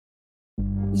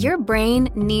Your brain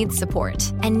needs support,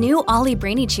 and new Ollie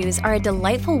Brainy Chews are a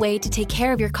delightful way to take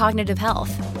care of your cognitive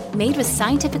health. Made with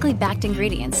scientifically backed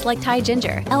ingredients like Thai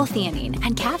ginger, L-theanine,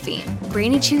 and caffeine,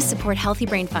 Brainy Chews support healthy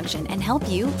brain function and help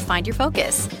you find your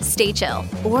focus, stay chill,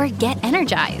 or get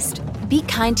energized. Be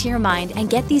kind to your mind and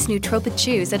get these nootropic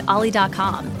chews at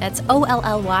ollie.com. That's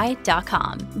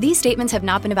OLLY.com. These statements have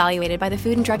not been evaluated by the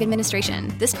Food and Drug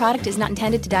Administration. This product is not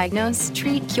intended to diagnose,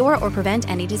 treat, cure, or prevent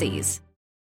any disease.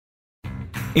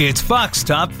 It's Fox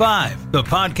Top 5, the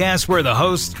podcast where the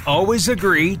hosts always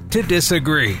agree to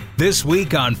disagree. This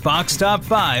week on Fox Top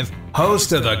 5,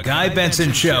 host of The Guy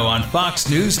Benson Show on Fox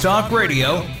News Talk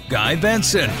Radio, Guy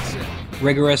Benson.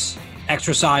 Rigorous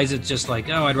exercise, it's just like,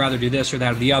 oh, I'd rather do this or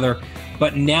that or the other.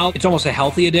 But now it's almost a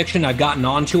healthy addiction. I've gotten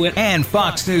onto it. And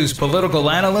Fox News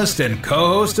political analyst and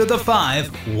co-host of The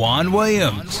Five, Juan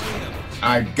Williams.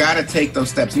 I gotta take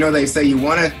those steps. You know, they say you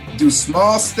want to do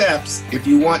small steps if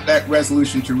you want that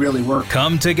resolution to really work.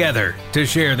 Come together to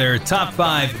share their top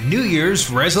 5 New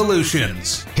Year's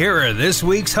resolutions. Here are this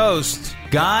week's hosts,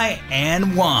 Guy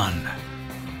and Juan.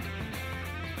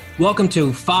 Welcome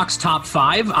to Fox Top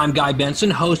 5. I'm Guy Benson,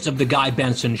 host of The Guy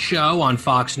Benson Show on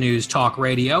Fox News Talk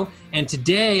Radio. And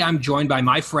today I'm joined by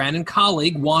my friend and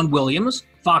colleague, Juan Williams,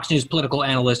 Fox News political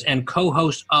analyst and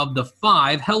co-host of The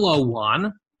Five. Hello,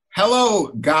 Juan. Hello,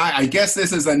 Guy. I guess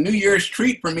this is a New Year's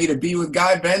treat for me to be with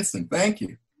Guy Benson. Thank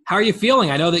you. How are you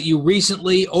feeling? I know that you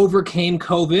recently overcame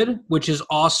COVID, which is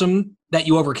awesome that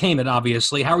you overcame it,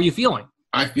 obviously. How are you feeling?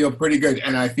 I feel pretty good,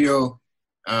 and I feel,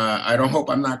 I don't hope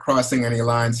I'm not crossing any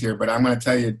lines here, but I'm going to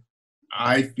tell you,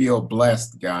 I feel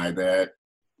blessed, Guy, that,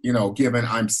 you know, given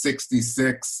I'm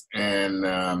 66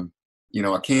 and, you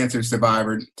know, a cancer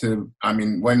survivor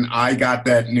when I got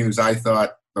that news, I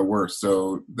thought the worst.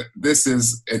 So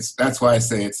that's why I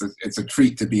say it's a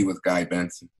treat to be with Guy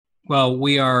Benson. Well,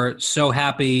 we are so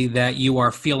happy that you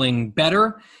are feeling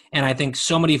better. And I think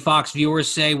so many Fox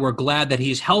viewers say we're glad that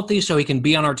he's healthy so he can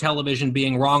be on our television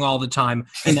being wrong all the time.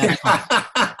 And that's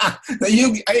fine.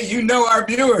 you know our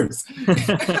viewers.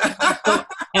 So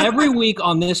every week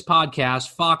on this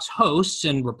podcast, Fox hosts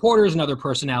and reporters and other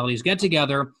personalities get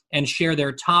together and share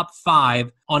their top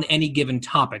 5 on any given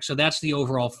topic. So that's the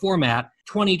overall format.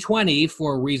 2020,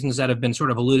 for reasons that have been sort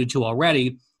of alluded to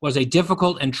already, was a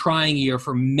difficult and trying year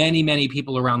for many, many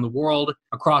people around the world,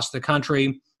 across the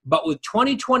country. But with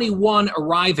 2021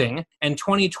 arriving and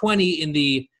 2020 in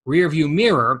the rearview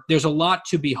mirror, there's a lot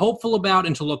to be hopeful about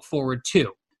and to look forward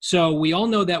to. So we all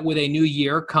know that with a new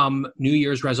year come New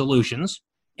Year's resolutions.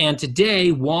 And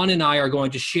today, Juan and I are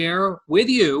going to share with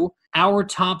you our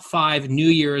top 5 New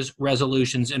Year's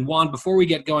resolutions. And Juan, before we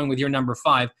get going with your number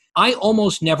 5, I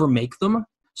almost never make them.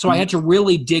 So I had to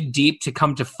really dig deep to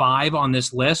come to 5 on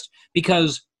this list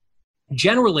because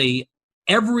generally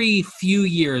every few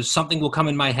years something will come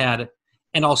in my head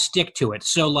and I'll stick to it.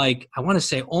 So like, I want to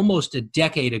say almost a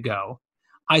decade ago,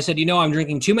 I said, you know, I'm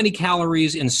drinking too many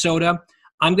calories in soda.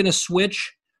 I'm going to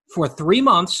switch for 3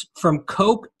 months from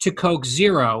Coke to Coke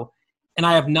Zero. And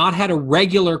I have not had a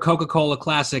regular Coca-Cola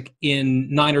Classic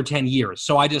in 9 or 10 years.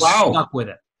 So I just stuck with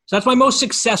it. So that's my most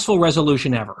successful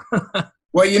resolution ever.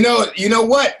 Well, you know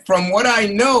what? From what I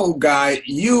know, Guy,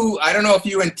 I don't know if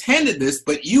you intended this,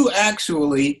 but you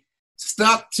actually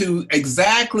stuck to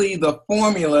exactly the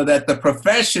formula that the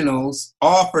professionals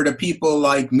offer to people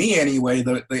like me anyway,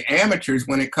 the amateurs,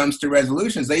 when it comes to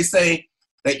resolutions. They say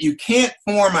that you can't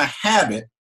form a habit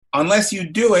unless you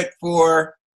do it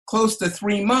for close to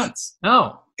 3 months.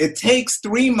 Oh. It takes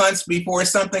 3 months before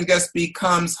something just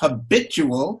becomes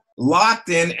habitual, locked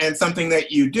in, and something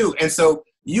that you do. And so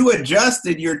you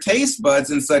adjusted your taste buds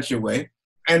in such a way.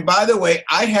 And by the way,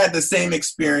 I had the same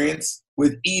experience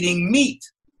with eating meat.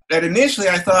 That initially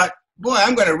I thought, boy,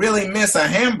 I'm going to really miss a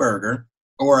hamburger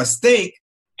or a steak.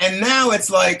 And now it's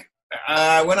like,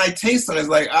 when I taste them, it's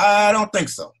like, I don't think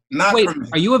so. Not Wait, for me.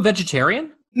 Are you a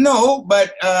vegetarian? No,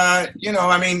 but, I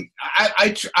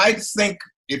think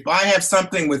if I have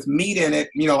something with meat in it,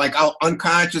 you know, like I'll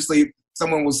unconsciously,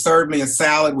 someone will serve me a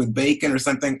salad with bacon or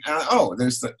something.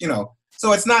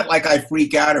 So it's not like I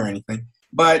freak out or anything,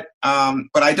 but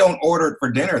I don't order it for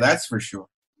dinner. That's for sure.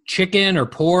 Chicken or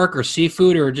pork or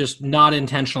seafood, or just not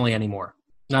intentionally anymore?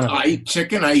 None of it. I eat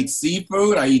chicken. I eat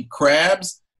seafood. I eat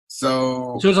crabs.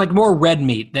 So it's like more red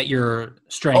meat that you're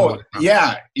straying away from.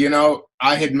 Yeah. You know,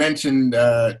 I had mentioned,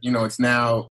 it's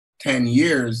now 10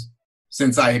 years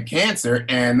since I had cancer.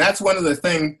 And that's one of the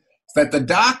things that the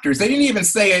doctors, they didn't even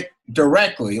say it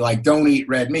directly, like don't eat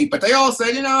red meat, but they all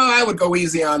said, I would go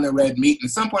easy on the red meat. And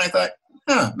at some point I thought,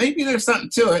 maybe there's something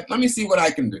to it. Let me see what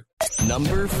I can do.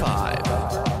 Number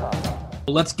 5.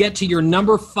 Let's get to your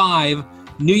number 5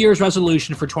 New Year's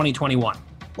resolution for 2021.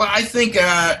 Well, I think,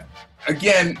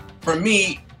 again, for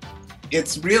me,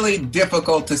 it's really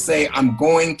difficult to say I'm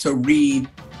going to read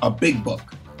a big book.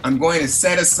 I'm going to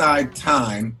set aside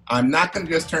time. I'm not going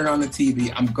to just turn on the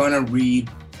TV. I'm going to read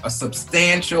a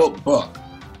substantial book.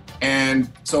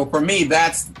 And so for me,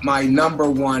 that's my number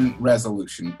one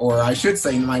resolution, or I should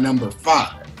say my number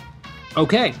 5.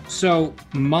 Okay, so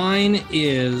mine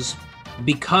is,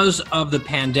 because of the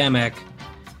pandemic,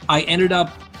 I ended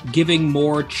up giving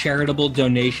more charitable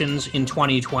donations in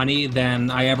 2020 than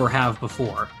I ever have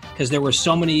before, because there were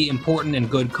so many important and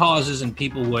good causes, and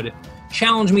people would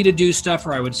challenge me to do stuff,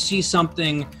 or I would see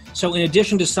something. So in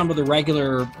addition to some of the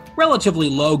regular, relatively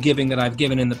low giving that I've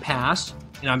given in the past,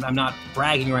 I'm not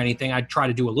bragging or anything, I try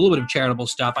to do a little bit of charitable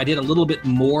stuff. I did a little bit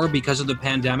more because of the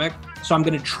pandemic. So I'm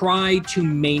going to try to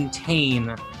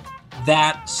maintain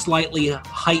that slightly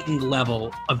heightened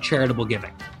level of charitable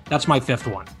giving. That's my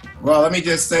 5th one. Well, let me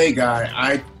just say,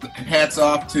 Guy, hats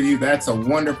off to you. That's a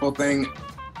wonderful thing.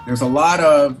 There's a lot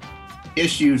of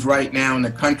issues right now in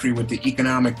the country with the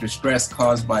economic distress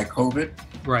caused by COVID.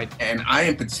 Right. And I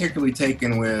am particularly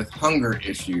taken with hunger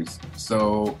issues.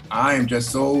 So I am just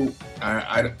so,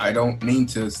 I don't mean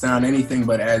to sound anything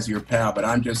but as your pal, but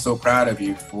I'm just so proud of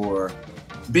you for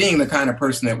being the kind of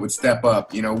person that would step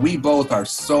up. We both are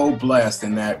so blessed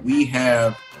in that we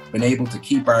have been able to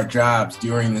keep our jobs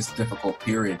during this difficult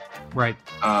period. Right.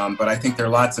 But I think there are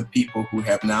lots of people who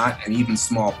have not, and even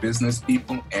small business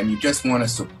people, and you just want to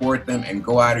support them and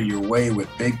go out of your way with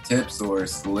big tips or,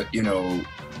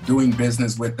 doing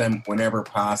business with them whenever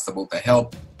possible to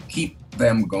help keep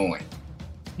them going.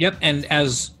 Yep, and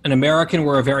as an American,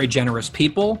 we're a very generous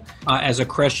people. As a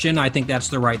Christian, I think that's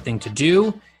the right thing to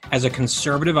do. As a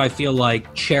conservative, I feel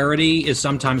like charity is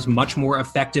sometimes much more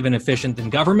effective and efficient than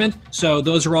government. So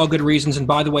those are all good reasons. And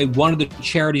by the way, one of the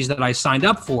charities that I signed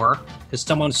up for, because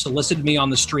someone solicited me on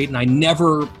the street and I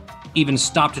never even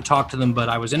stopped to talk to them, but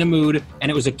I was in a mood, and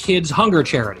it was a kids' hunger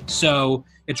charity. So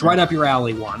it's right up your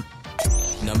alley, Juan.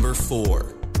 Number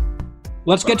 4.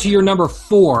 Let's get to your number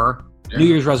 4 New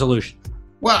Year's resolution.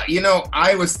 Well,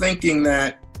 I was thinking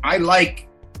that I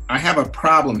have a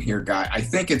problem here, Guy. I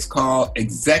think it's called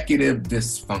executive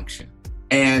dysfunction.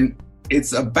 And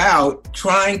it's about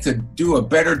trying to do a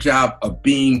better job of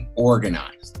being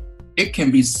organized. It can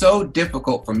be so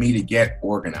difficult for me to get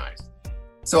organized.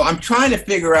 So I'm trying to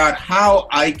figure out how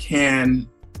I can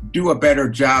do a better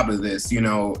job of this.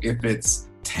 If it's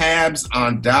tabs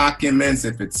on documents,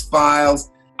 if it's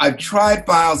files. I've tried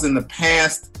files in the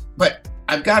past, but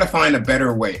I've got to find a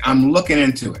better way. I'm looking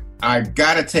into it. I've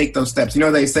got to take those steps.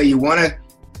 They say you want to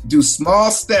do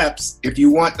small steps if you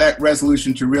want that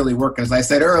resolution to really work. And as I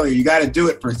said earlier, you got to do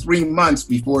it for 3 months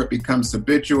before it becomes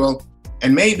habitual.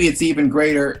 And maybe it's even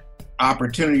greater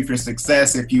opportunity for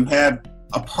success if you have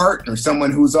a partner,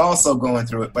 someone who's also going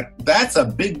through it. But that's a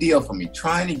big deal for me,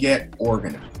 trying to get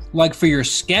organized. Like for your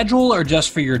schedule or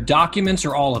just for your documents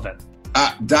or all of it?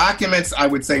 Documents, I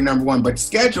would say number 1, but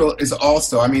schedule is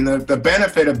also, the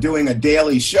benefit of doing a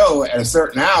daily show at a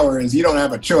certain hour is you don't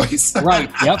have a choice. Right,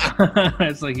 yep.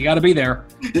 It's like you got to be there.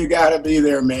 You got to be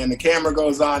there, man. The camera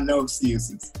goes on, no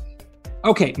excuses.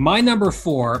 Okay, my number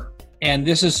 4, and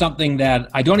this is something that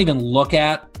I don't even look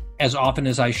at as often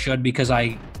as I should because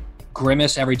I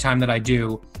grimace every time that I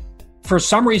do. For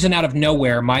some reason, out of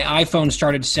nowhere, my iPhone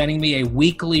started sending me a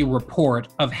weekly report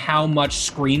of how much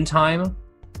screen time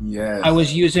I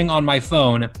was using on my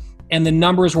phone, and the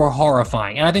numbers were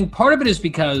horrifying. And I think part of it is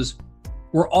because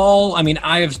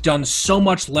I have done so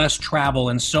much less travel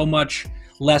and so much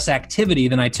less activity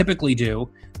than I typically do.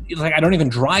 Like, I don't even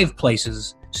drive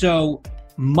places. So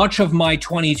much of my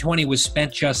 2020 was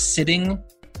spent just sitting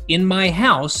in my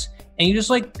house, and you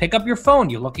just pick up your phone,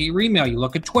 you look at your email, you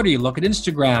look at Twitter, you look at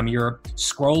Instagram, you're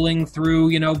scrolling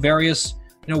through, various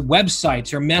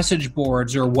websites or message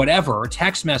boards or whatever,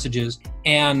 text messages.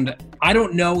 And I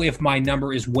don't know if my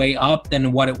number is way up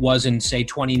than what it was in, say,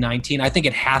 2019. I think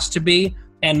it has to be.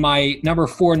 And my number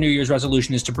 4 New Year's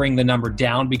resolution is to bring the number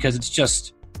down because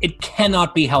it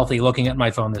cannot be healthy looking at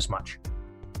my phone this much.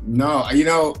 No,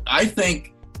 I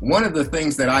think one of the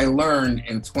things that I learned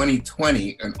in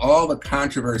 2020 and all the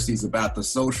controversies about the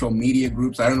social media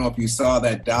groups, I don't know if you saw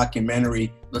that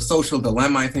documentary, The Social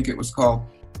Dilemma, I think it was called,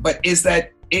 but is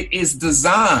that it is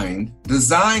designed,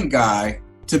 Guy,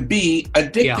 to be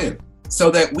addictive. Yeah. So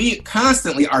that we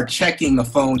constantly are checking the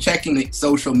phone, checking the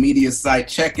social media site,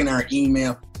 checking our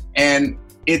email, and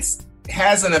it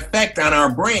has an effect on our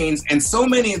brains. And so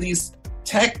many of these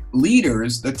tech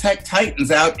leaders, the tech titans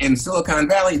out in Silicon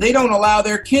Valley, they don't allow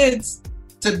their kids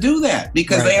to do that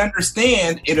because they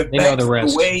understand it affects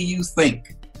the way you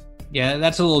think. Yeah,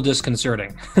 that's a little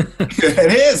disconcerting.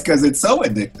 It is, because it's so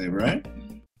addictive, right?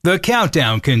 The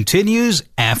countdown continues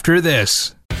after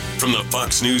this. From the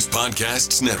Fox News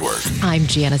Podcasts Network. I'm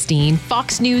Janice Dean,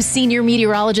 Fox News senior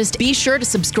meteorologist. Be sure to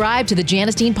subscribe to the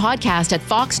Janice Dean podcast at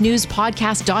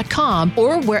foxnewspodcast.com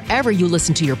or wherever you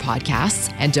listen to your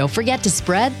podcasts. And don't forget to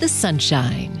spread the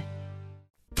sunshine.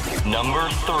 Number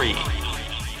 3.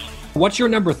 What's your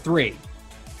number 3?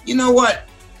 You know what?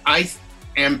 I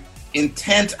am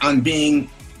intent on being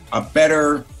a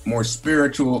better, more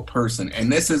spiritual person.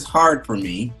 And this is hard for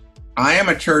me. I am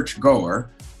a church goer,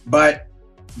 but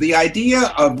the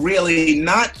idea of really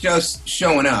not just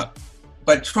showing up,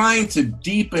 but trying to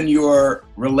deepen your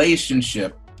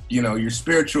relationship, your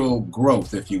spiritual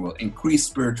growth, if you will, increase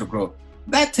spiritual growth,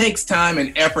 that takes time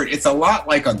and effort. It's a lot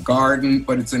like a garden,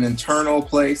 but it's an internal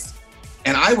place.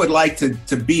 And I would like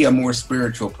to be a more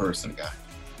spiritual person, Guy.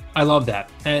 I love that.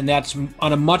 And that's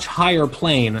on a much higher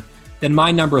plane than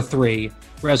my number 3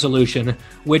 resolution,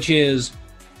 which is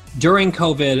during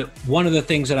COVID, one of the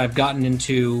things that I've gotten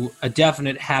into a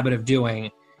definite habit of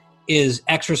doing is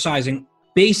exercising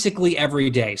basically every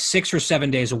day, 6 or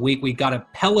 7 days a week. We got a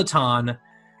Peloton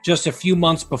just a few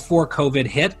months before COVID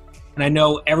hit. And I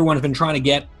know everyone's been trying to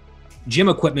get gym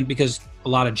equipment because a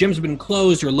lot of gyms have been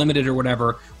closed or limited or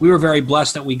whatever. We were very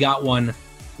blessed that we got one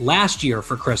last year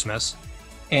for Christmas.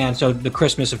 And so the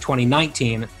Christmas of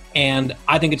 2019. And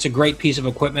I think it's a great piece of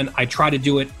equipment. I try to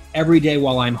do it every day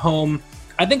while I'm home.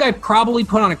 I think I probably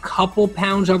put on a couple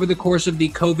pounds over the course of the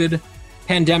COVID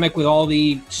pandemic with all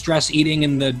the stress eating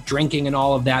and the drinking and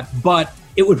all of that. But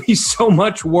it would be so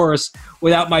much worse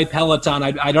without my Peloton.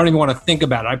 I don't even want to think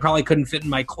about it. I probably couldn't fit in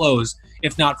my clothes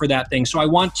if not for that thing. So I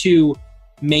want to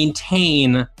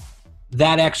maintain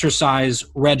that exercise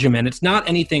regimen. It's not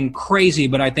anything crazy,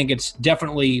 but I think it's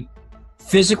definitely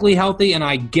physically healthy. And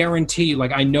I guarantee you,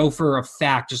 I know for a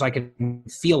fact, just I can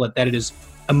feel it, that it is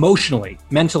emotionally,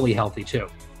 mentally healthy too.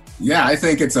 Yeah, I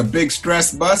think it's a big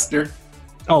stress buster.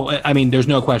 Oh, I mean, there's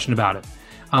no question about it.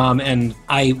 And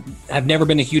I have never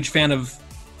been a huge fan of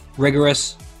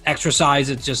rigorous exercise.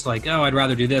 It's just I'd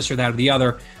rather do this or that or the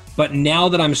other. But now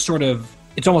that I'm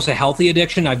it's almost a healthy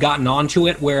addiction. I've gotten onto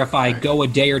it where if I go a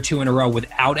day or two in a row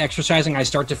without exercising, I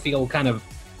start to feel kind of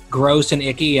gross and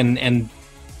icky, and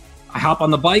I hop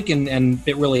on the bike and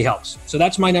it really helps. So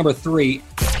that's my number 3.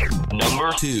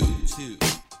 Number 2.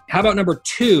 How about number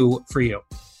 2 for you?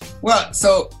 Well,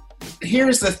 so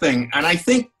here's the thing. And I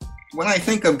think when I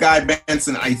think of Guy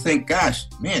Benson, I think, gosh,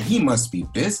 man, he must be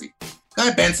busy.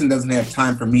 Guy Benson doesn't have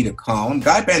time for me to call him.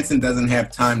 Guy Benson doesn't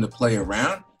have time to play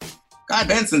around. Guy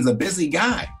Benson's a busy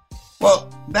guy. Well,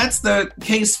 that's the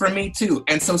case for me too.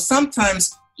 And so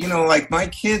sometimes, my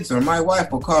kids or my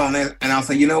wife will call and I'll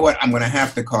say, you know what, I'm going to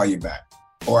have to call you back,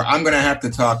 or I'm going to have to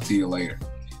talk to you later.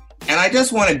 And I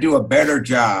just want to do a better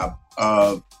job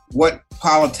of what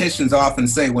politicians often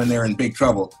say when they're in big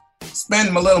trouble.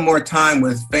 Spend a little more time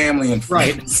with family and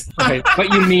friends. Right.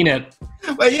 But you mean it.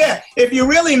 But yeah, if you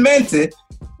really meant it,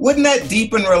 wouldn't that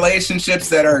deepen relationships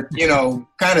that are,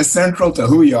 kind of central to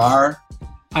who you are?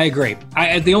 I agree.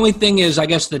 The only thing is, I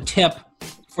guess the tip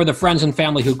for the friends and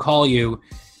family who call you,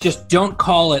 just don't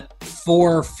call at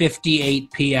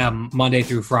 4:58 p.m. Monday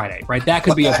through Friday, right? That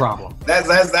could be a problem.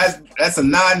 That's a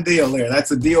non-deal there. That's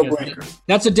a deal breaker.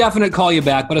 That's a definite call you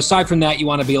back. But aside from that, you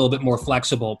want to be a little bit more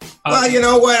flexible. Well, you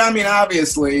know what? I mean,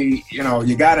 obviously,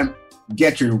 you got to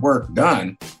get your work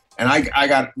done. And I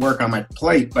got work on my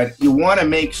plate. But you want to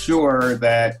make sure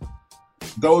that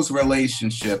those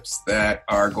relationships that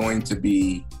are going to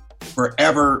be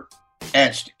forever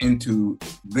etched into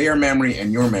their memory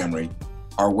and your memory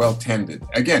are well tended.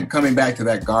 Again, coming back to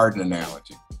that garden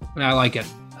analogy. I like it.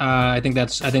 I think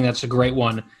that's a great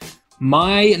one.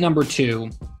 My number 2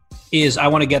 is I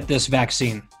want to get this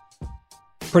vaccine.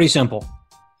 Pretty simple.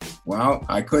 Well,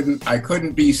 I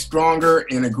couldn't be stronger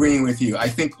in agreeing with you. I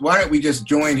think, why don't we just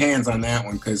join hands on that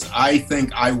one? Because I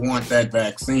think I want that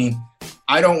vaccine.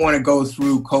 I don't want to go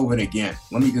through COVID again.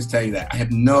 Let me just tell you that. I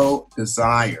have no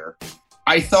desire.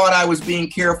 I thought I was being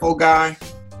careful, Guy,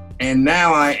 and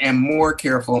now I am more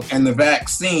careful, and the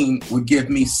vaccine would give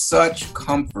me such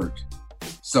comfort.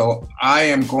 So I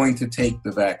am going to take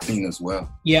the vaccine as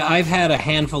well. Yeah, I've had a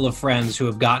handful of friends who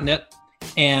have gotten it,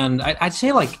 and I'd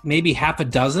say maybe half a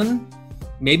dozen,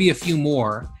 maybe a few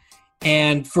more.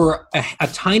 And for a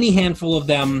tiny handful of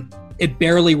them, it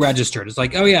barely registered. It's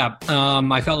oh yeah,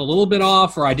 I felt a little bit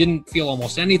off, or I didn't feel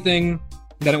almost anything.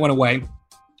 Then it went away.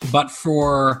 But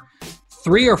for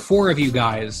 3 or 4 of you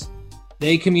guys,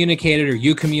 they communicated, or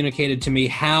you communicated to me,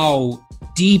 how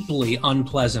deeply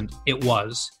unpleasant it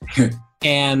was.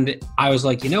 And I was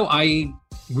I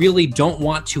really don't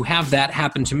want to have that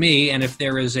happen to me. And if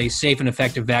there is a safe and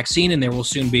effective vaccine, and there will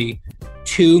soon be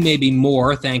 2, maybe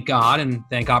more, thank God, and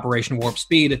thank Operation Warp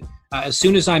Speed, as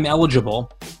soon as I'm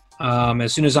eligible,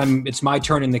 as soon as it's my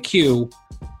turn in the queue,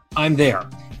 I'm there.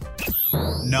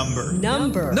 Number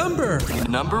 1.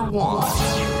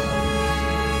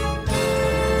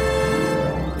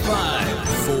 5,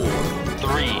 4,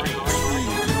 3.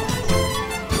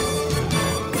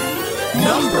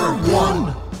 Number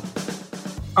 1.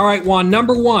 All right, Juan,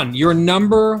 number 1, your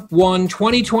number 1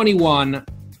 2021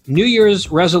 New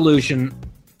Year's resolution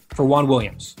for Juan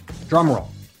Williams. Drum roll.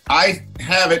 I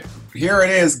have it. Here it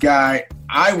is, Guy.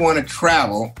 I want to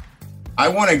travel. I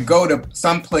want to go to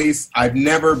some place I've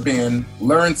never been,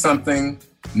 learn something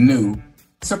new,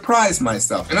 surprise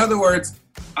myself. In other words,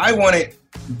 I want to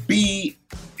be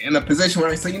in a position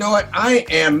where I say, you know what, I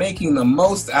am making the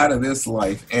most out of this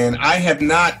life. And I have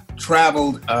not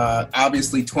traveled.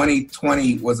 Obviously,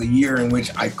 2020 was a year in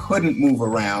which I couldn't move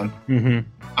around.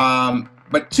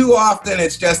 But too often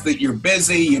it's just that you're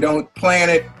busy, you don't plan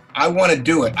it. I want to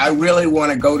do it. I really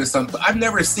want to go to something. I've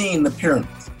never seen the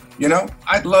pyramids. You know,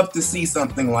 I'd love to see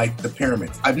something like the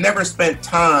pyramids. I've never spent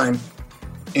time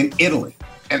in Italy,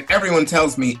 and everyone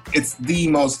tells me it's the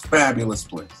most fabulous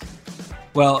place.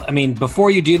 Well, I mean, before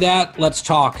you do that, let's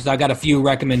talk, because I got a few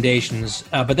recommendations.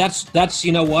 But that's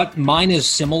you know what? Mine is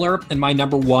similar in my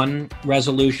number 1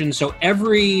 resolution. So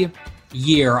every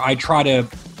year I try to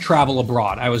travel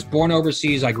abroad. I was born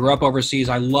overseas. I grew up overseas.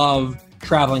 I love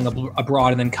traveling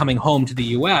abroad and then coming home to the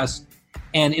U.S.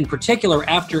 And in particular,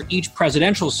 after each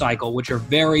presidential cycle, which are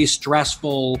very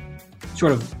stressful,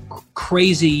 sort of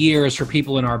crazy years for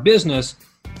people in our business,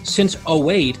 since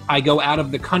 2008, I go out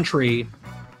of the country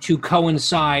to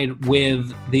coincide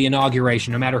with the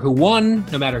inauguration. No matter who won,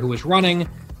 no matter who was running,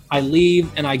 I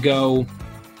leave and I go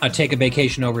take a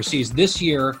vacation overseas. This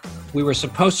year, we were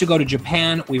supposed to go to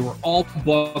Japan. We were all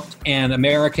booked, and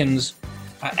Americans,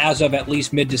 as of at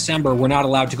least mid-December, we're not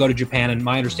allowed to go to Japan. And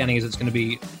my understanding is it's going to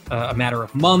be a matter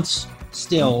of months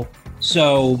still.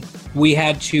 So we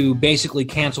had to basically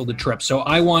cancel the trip. So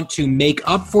I want to make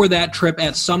up for that trip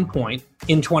at some point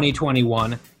in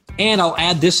 2021. And I'll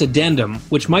add this addendum,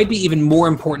 which might be even more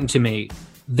important to me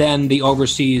than the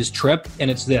overseas trip.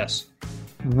 And it's this: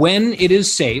 when it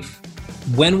is safe,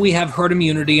 when we have herd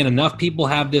immunity and enough people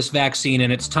have this vaccine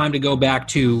and it's time to go back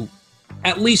to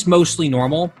at least mostly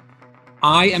normal,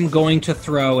 I am going to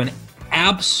throw an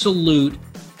absolute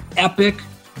epic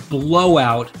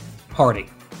blowout party.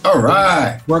 All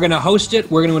right. We're going to host it.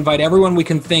 We're going to invite everyone we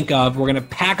can think of. We're going to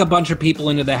pack a bunch of people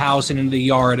into the house and into the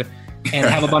yard and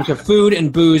have a bunch of food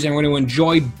and booze, and we're going to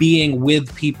enjoy being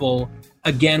with people,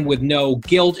 again, with no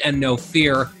guilt and no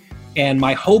fear. And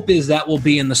my hope is that will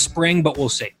be in the spring, but we'll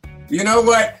see. You know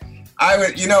what?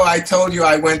 I told you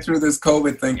I went through this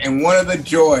COVID thing, and one of the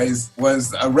joys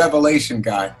was a revelation,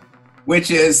 Guy, which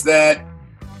is that,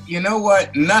 you know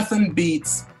what? Nothing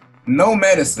beats no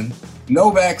medicine,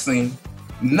 no vaccine.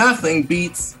 Nothing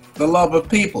beats the love of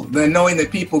people, the knowing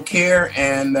that people care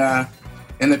and that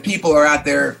people are out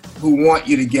there who want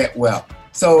you to get well.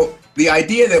 So the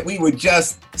idea that we would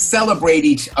just celebrate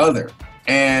each other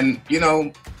and,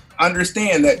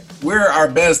 understand that we're our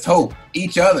best hope,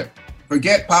 each other.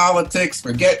 Forget politics,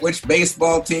 forget which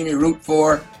baseball team you root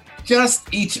for,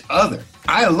 just each other.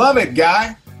 I love it,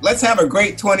 Guy. Let's have a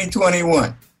great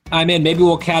 2021. I'm in. Maybe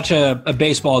we'll catch a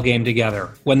baseball game together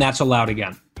when that's allowed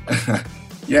again.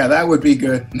 Yeah, that would be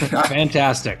good.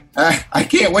 Fantastic. I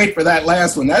can't wait for that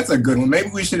last one. That's a good one. Maybe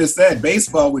we should have said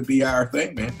baseball would be our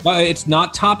thing, man. But it's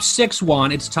not top 6,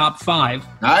 Juan. It's top 5.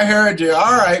 I heard you.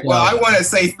 All right. Well, I want to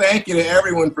say thank you to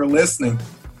everyone for listening.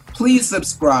 Please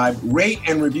subscribe, rate,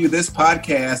 and review this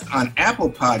podcast on Apple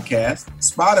Podcasts,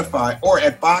 Spotify, or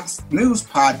at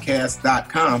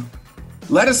foxnewspodcast.com.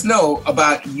 Let us know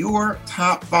about your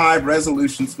top 5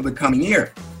 resolutions for the coming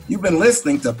year. You've been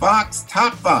listening to Fox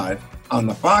Top 5 on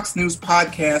the Fox News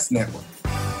Podcast Network.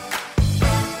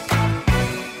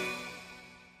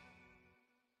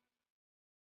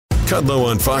 Kudlow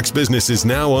on Fox Business is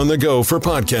now on the go for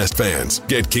podcast fans.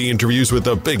 Get key interviews with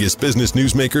the biggest business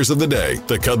newsmakers of the day.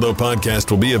 The Kudlow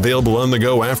Podcast will be available on the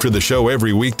go after the show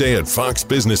every weekday at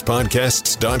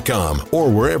foxbusinesspodcasts.com or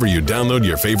wherever you download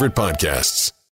your favorite podcasts.